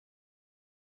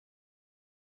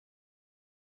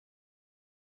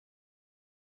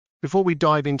Before we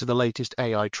dive into the latest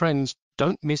AI trends,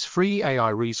 don't miss free AI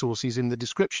resources in the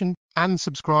description and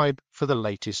subscribe for the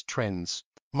latest trends.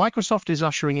 Microsoft is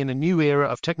ushering in a new era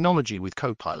of technology with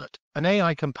Copilot, an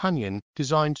AI companion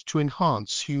designed to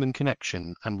enhance human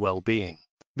connection and well-being.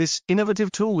 This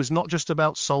innovative tool is not just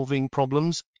about solving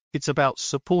problems, it's about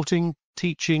supporting,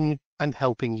 teaching, and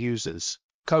helping users.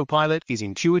 Copilot is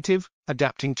intuitive,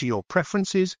 adapting to your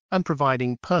preferences, and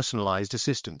providing personalized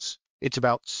assistance. It's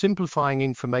about simplifying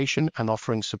information and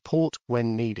offering support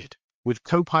when needed. With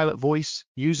Copilot Voice,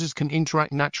 users can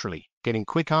interact naturally, getting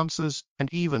quick answers and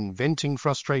even venting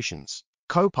frustrations.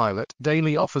 Copilot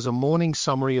Daily offers a morning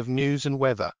summary of news and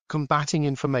weather, combating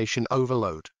information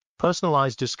overload.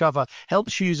 Personalized Discover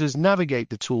helps users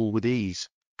navigate the tool with ease.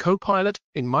 Copilot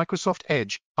in Microsoft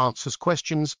Edge answers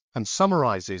questions and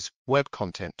summarizes web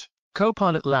content.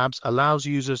 Copilot Labs allows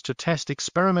users to test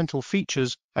experimental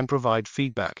features and provide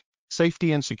feedback.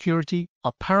 Safety and security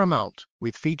are paramount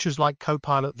with features like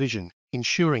Copilot Vision,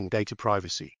 ensuring data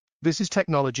privacy. This is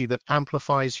technology that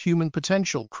amplifies human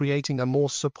potential, creating a more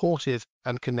supportive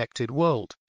and connected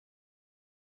world.